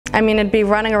I mean, it'd be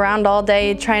running around all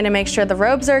day trying to make sure the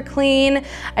robes are clean.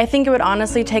 I think it would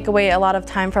honestly take away a lot of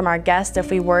time from our guests if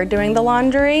we were doing the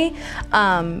laundry,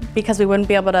 because we wouldn't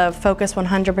be able to focus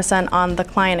 100% on the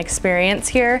client experience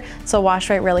here. So Wash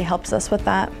Rite really helps us with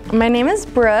that. My name is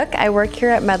Brooke. I work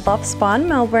here at Medloft Spa in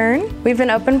Melbourne. We've been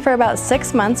open for about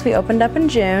 6 months. We opened up in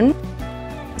June.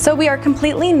 So we are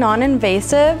completely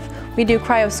non-invasive. We do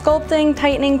cryosculpting,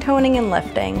 tightening, toning, and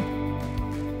lifting.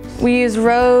 We use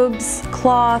robes,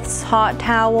 cloths, hot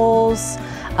towels.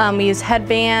 We use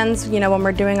headbands, when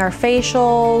we're doing our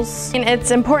facials. And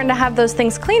it's important to have those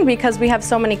things clean because we have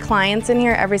so many clients in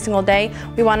here every single day.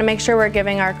 We want to make sure we're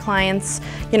giving our clients,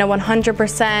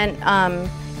 100%,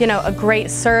 a great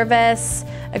service,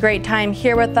 a great time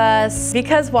here with us.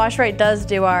 Because Wash Rite does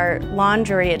do our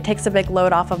laundry, it takes a big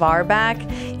load off of our back.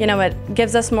 It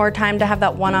gives us more time to have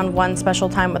that one-on-one special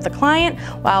time with the client,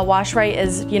 while Wash Rite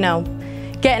is,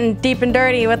 getting deep and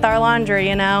dirty with our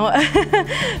laundry,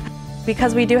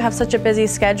 Because we do have such a busy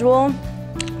schedule,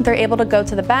 they're able to go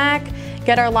to the back,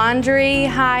 get our laundry.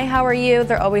 Hi, how are you?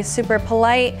 They're always super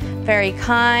polite, very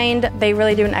kind. They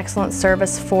really do an excellent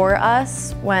service for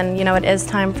us when, it is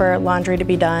time for laundry to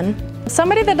be done.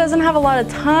 Somebody that doesn't have a lot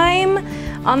of time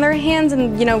on their hands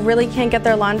and, really can't get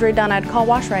their laundry done, I'd call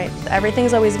Wash Rite.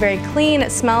 Everything's always very clean,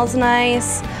 it smells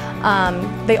nice.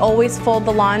 They always fold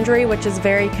the laundry, which is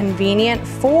very convenient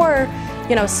for,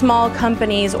 small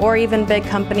companies or even big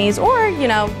companies, or,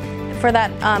 for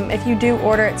that, if you do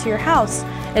order it to your house,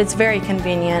 it's very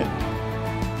convenient.